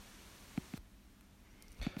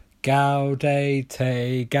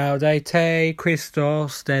Gaudete,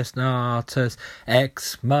 Christos desnatus,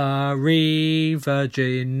 ex Marie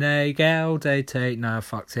Virgine, gaudete. No,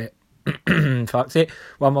 fucked it. Fucked it.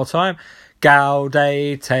 One more time.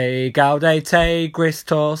 Gaudete,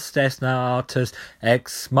 Christos desnatus,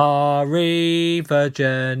 ex Marie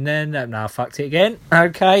Virgine. No, fucked it again.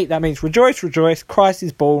 Okay, that means rejoice, rejoice. Christ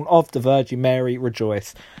is born of the Virgin Mary,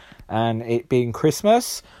 rejoice. And it being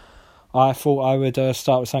Christmas, I thought I would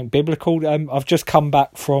start with something biblical. I've just come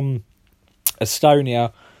back from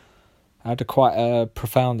Estonia. I had quite a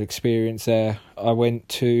profound experience there. I went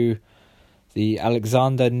to the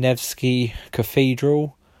Alexander Nevsky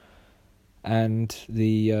Cathedral and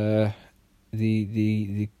the I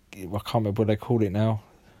can't remember what they call it now.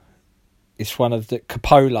 It's one of the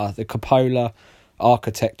cupola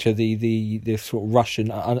architecture, the sort of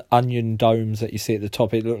Russian onion domes that you see at the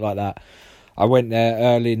top. It looked like that. I went there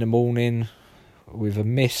early in the morning with a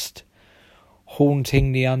mist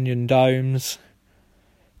haunting the onion domes,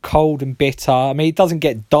 cold and bitter. I mean, it doesn't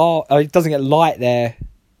get dark, it doesn't get light there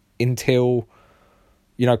until,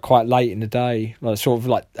 quite late in the day, like sort of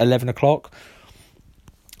like 11 o'clock.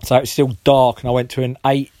 So it's still dark, and I went to an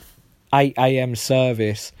 8 a.m.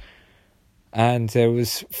 service, and there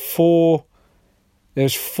was four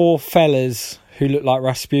fellas who looked like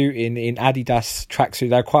Rasputin in Adidas tracksuit.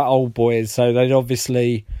 They're quite old boys, so they'd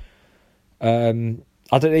obviously,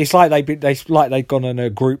 it's like they'd gone on a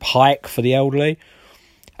group hike for the elderly,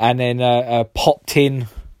 and then popped into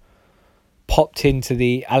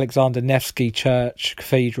the Alexander Nevsky Church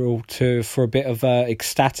Cathedral for a bit of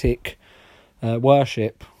ecstatic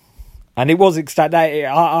worship, and it was ecstatic.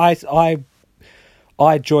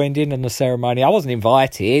 I joined in on the ceremony. I wasn't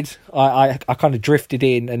invited. I kind of drifted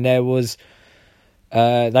in, and there was.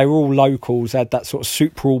 They were all locals. Had that sort of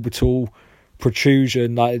supraorbital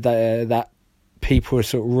protrusion, like that people are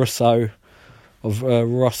sort of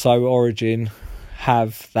Russo origin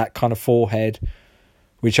have that kind of forehead,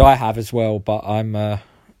 which I have as well. But I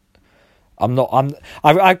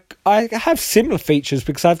have similar features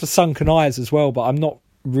because I have the sunken eyes as well. But I'm not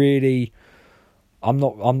really.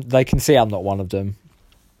 They can see I'm not one of them.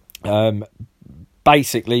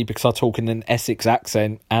 Basically because I talk in an Essex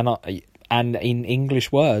accent and in English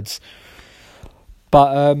words.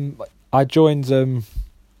 But I joined them.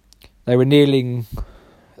 They were kneeling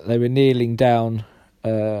down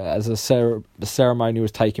as the ceremony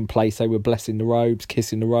was taking place. They were blessing the robes,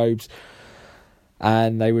 kissing the robes,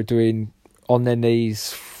 and they were doing on their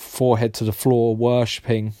knees, forehead to the floor,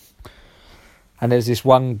 worshipping. And there's this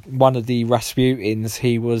one of the Rasputins.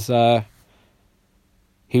 He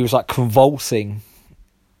was like convulsing.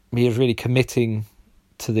 He was really committing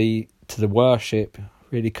to the worship,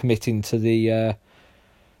 really committing to the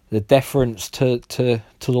deference to the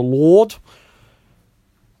Lord,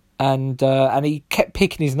 and he kept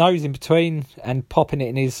picking his nose in between and popping it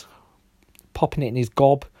in his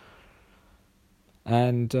gob,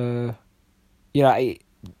 and wait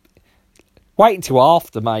until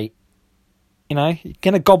after, mate. You're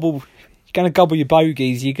gonna gobble your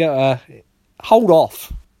bogies. You gotta hold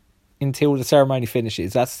off until the ceremony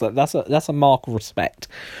finishes. That's a mark of respect.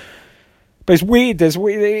 But it's weird.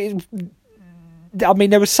 I mean,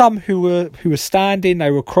 there were some who were standing. They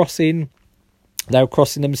were crossing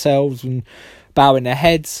themselves and bowing their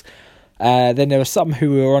heads. Then there were some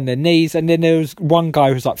who were on their knees, and then there was one guy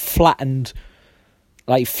who was like flattened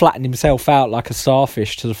himself out like a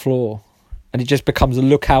starfish to the floor, and it just becomes a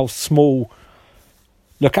look how small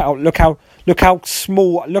I can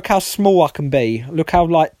be. Look how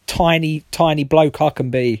like tiny bloke I can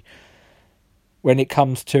be when it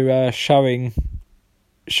comes to showing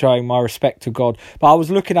my respect to God. But I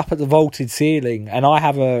was looking up at the vaulted ceiling, and I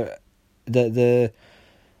have the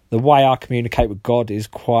way I communicate with God is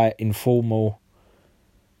quite informal.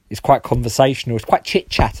 It's quite conversational. It's quite chit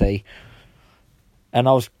chatty. And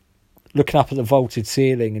I was looking up at the vaulted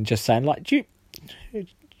ceiling and just saying, like, do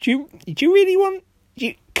you really want?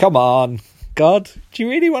 Come on, God, do you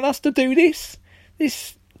really want us to do this?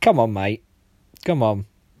 Come on, mate. Come on.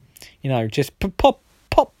 Just pop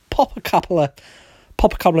a couple of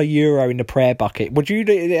euro in the prayer bucket. Would you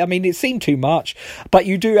do? I mean, it seemed too much, but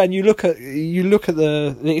you do, and you look at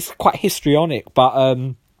the. It's quite histrionic,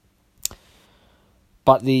 but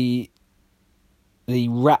the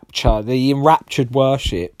rapture, the enraptured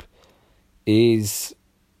worship, is.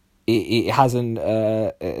 It hasn't.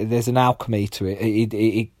 There's an alchemy to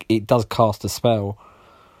it. It does cast a spell.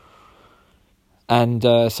 And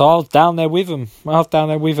so I was down there with them. And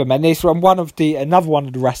this another one of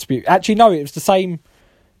the Rasputin. Actually, no, it was the same.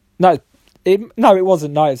 No, it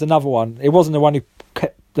wasn't. No, it's another one. It wasn't the one who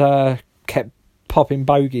kept popping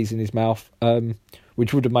bogies in his mouth,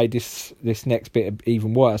 which would have made this next bit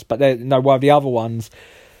even worse. But one of the other ones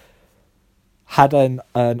had an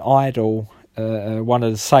idol, one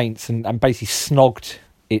of the saints, and basically snogged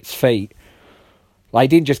its feet. Like, he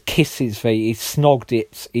didn't just kiss his feet; he snogged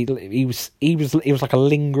it. It was like a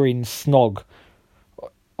lingering snog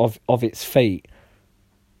of its feet,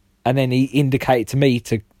 and then he indicated to me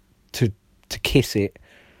to kiss it.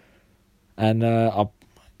 And I,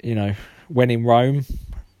 when in Rome,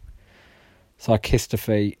 so I kissed her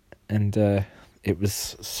feet, and it was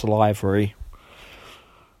salivary.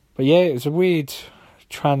 But yeah, it was a weird,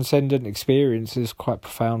 transcendent experience. It was quite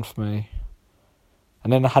profound for me.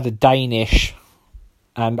 And then I had a Danish,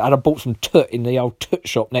 and I bought some tut in the old tut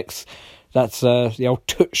shop next. That's the old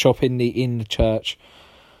tut shop in the church.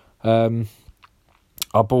 I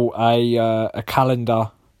bought a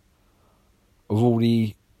calendar of all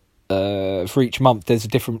the. For each month, there's a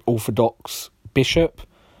different Orthodox bishop,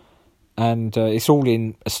 and it's all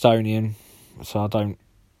in Estonian. So I don't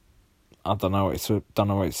know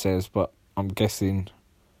what it says, but I'm guessing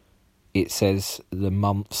it says the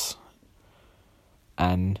months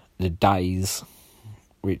and the days,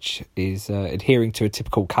 which is adhering to a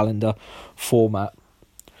typical calendar format.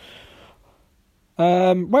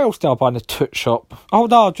 Where else did I buy in the tut shop? Oh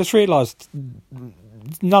no, I just realised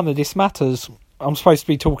none of this matters. I'm supposed to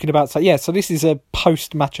be talking about... So this is a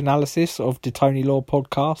post-match analysis of the Tony Law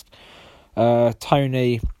podcast.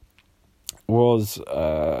 Tony was...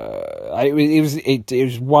 it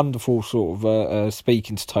was wonderful sort of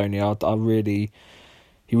speaking to Tony.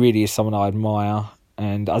 He really is someone I admire.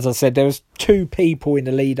 And as I said, there was two people in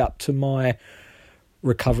the lead up to my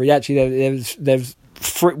recovery. Actually, there was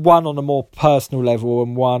one on a more personal level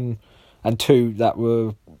and two that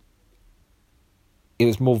were... It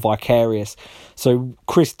was more vicarious. So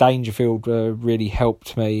Chris Dangerfield really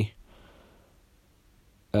helped me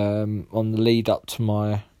on the lead up to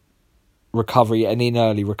my recovery and in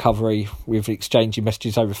early recovery with exchanging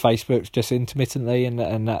messages over Facebook just intermittently, and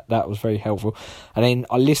that was very helpful. And then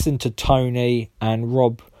I listened to Tony and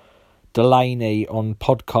Rob Delaney on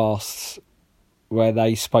podcasts where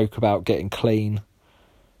they spoke about getting clean,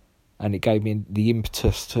 and it gave me the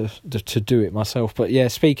impetus to do it myself. But yeah,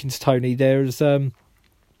 speaking to Tony, there's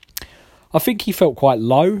I think he felt quite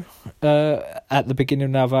low at the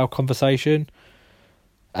beginning of our conversation,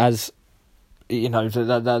 as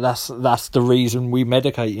that's the reason we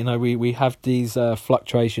medicate. We have these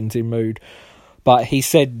fluctuations in mood, but he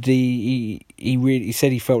said he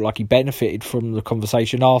said he felt like he benefited from the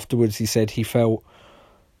conversation afterwards. He said he felt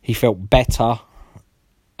better,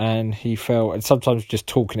 and and sometimes just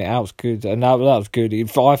talking it out was good, and that was good.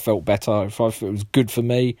 If I felt better, it was good for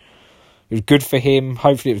me. It was good for him.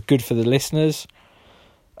 Hopefully it was good for the listeners.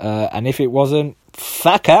 And if it wasn't,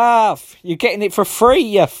 fuck off. You're getting it for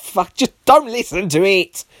free. Just don't listen to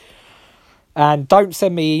it. And don't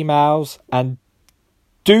send me emails. And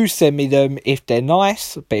do send me them if they're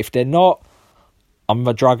nice. But if they're not, I'm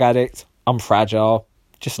a drug addict. I'm fragile.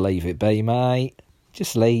 Just leave it be, mate.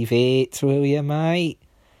 Just leave it, will you, mate?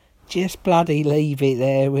 Just bloody leave it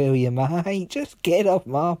there, will you, mate? Just get off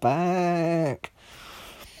my back.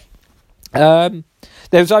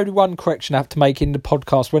 There's only one correction I have to make in the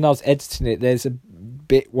podcast. When I was editing it, there's a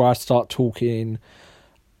bit where I start talking.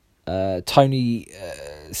 Tony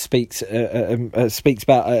speaks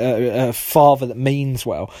about a father that means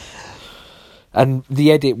well, and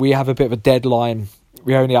the edit, we have a bit of a deadline.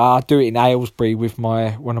 I do it in Aylesbury with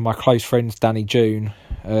one of my close friends, Danny June.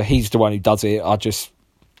 He's the one who does it. I just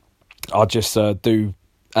do.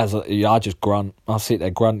 I just grunt. I sit there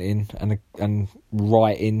grunting and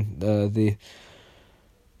writing the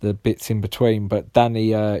bits in between. But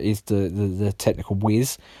Danny is the technical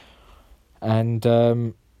whiz, and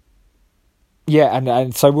and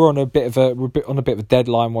so we're on a bit of a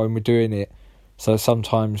deadline when we're doing it. So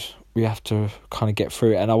sometimes we have to kind of get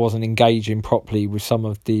through it. And I wasn't engaging properly with some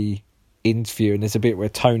of the interview. And there's a bit where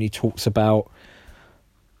Tony talks about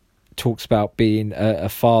being a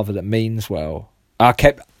father that means well.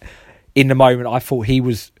 In the moment, I thought he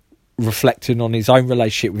was reflecting on his own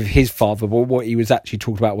relationship with his father, but what he was actually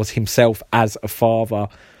talking about was himself as a father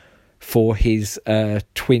for his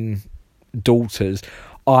twin daughters.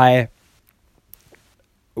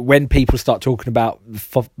 When people start talking about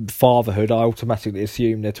fatherhood, I automatically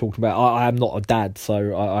assume they're talking about... I am not a dad,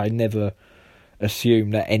 so I never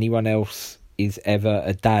assume that anyone else is ever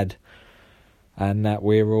a dad, and that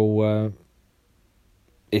we're all...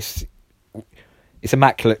 It's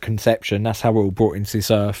immaculate conception. That's how we're all brought into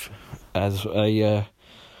this earth, as a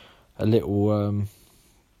little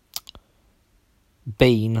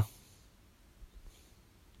bean.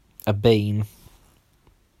 A bean.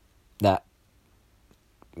 that,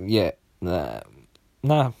 yeah, no,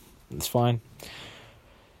 it's fine.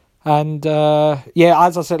 And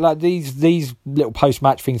as I said, like these little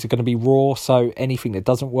post-match things are going to be raw, so anything that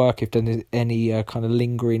doesn't work, if there's any kind of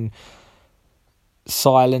lingering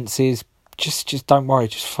silences, just don't worry,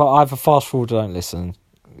 just either fast forward or don't listen.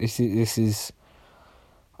 This is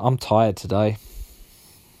I'm tired today.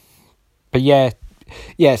 But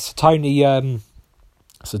so Tony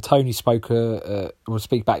spoke will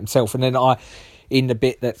speak back himself, and then I, in the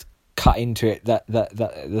bit that's cut into it,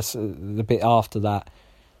 the bit after that,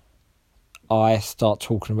 I start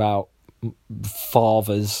talking about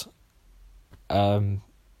fathers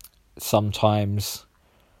sometimes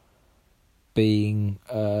being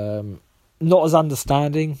not as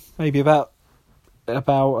understanding, maybe about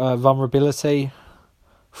vulnerability,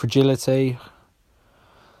 fragility,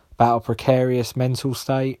 about a precarious mental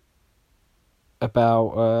state,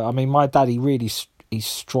 about my dad, he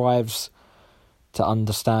strives to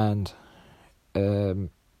understand.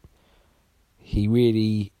 He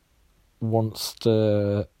really wants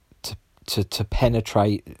to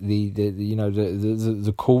penetrate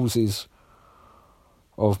the causes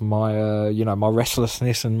of my my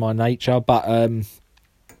restlessness and my nature, but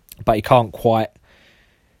he can't quite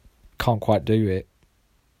do it,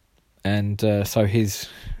 and so his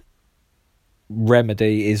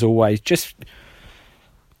remedy is always just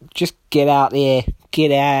get out there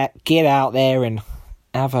and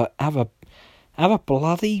have a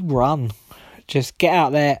bloody run. Just get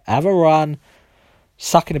out there, have a run,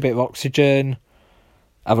 suck in a bit of oxygen,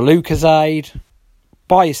 have a Lucozade,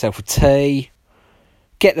 buy yourself a tea,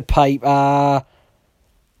 get the paper,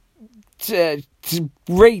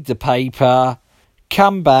 read the paper,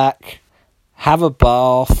 come back, have a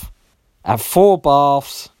bath, have 4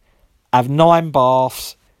 baths, have 9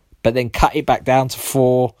 baths, but then cut it back down to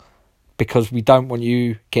 4, because we don't want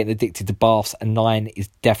you getting addicted to baths, and 9 is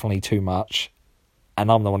definitely too much, and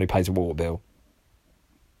I'm the one who pays the water bill.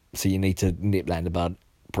 So you need to nip that in the bud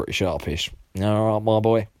pretty sharpish. All right, my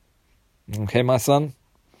boy. Okay, my son.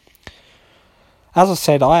 As I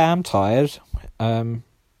said, I am tired.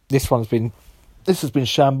 This has been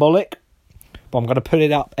shambolic, but I'm going to put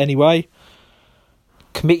it up anyway.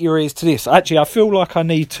 Commit your ears to this. Actually, I feel like I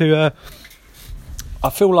need to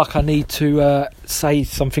say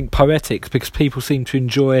something poetic, because people seem to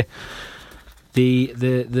enjoy the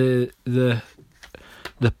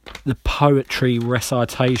poetry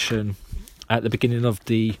recitation at the beginning of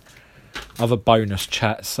a bonus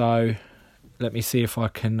chat. So let me see if I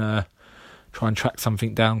can try and track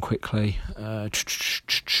something down quickly.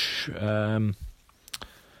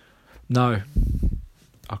 No,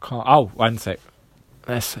 I can't. Oh, one sec.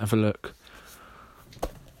 Let's have a look.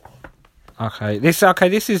 Okay, this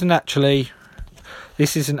isn't actually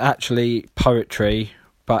poetry,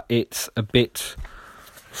 but it's a bit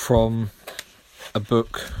from a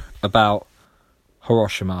book about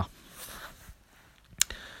Hiroshima.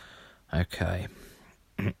 Okay.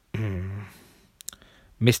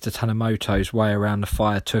 Mr. Tanimoto's way around the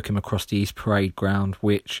fire took him across the East Parade ground,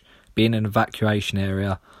 which, being an evacuation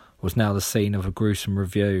area, was now the scene of a gruesome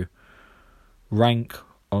review. Rank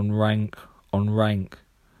on rank on rank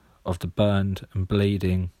of the burned and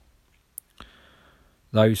bleeding.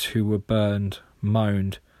 Those who were burned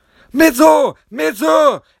moaned, "Mizu!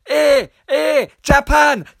 Mizu!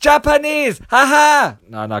 Japan! Japanese! Haha!"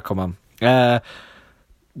 No, come on.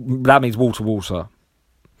 That means water.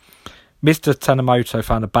 Mr. Tanimoto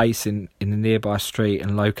found a basin in a nearby street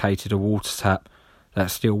and located a water tap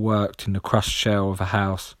that still worked in the crushed shell of a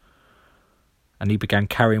house, and he began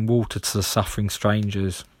carrying water to the suffering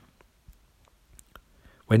strangers.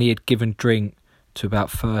 When he had given drink to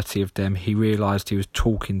about 30 of them, he realised he was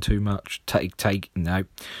talking too much.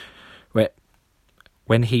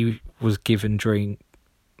 When he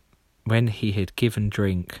had given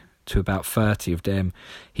drink to about 30 of them,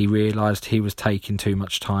 he realised he was taking too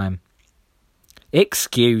much time.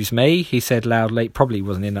 "Excuse me," he said loudly. Probably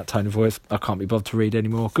wasn't in that tone of voice. I can't be bothered to read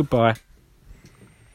anymore. Goodbye.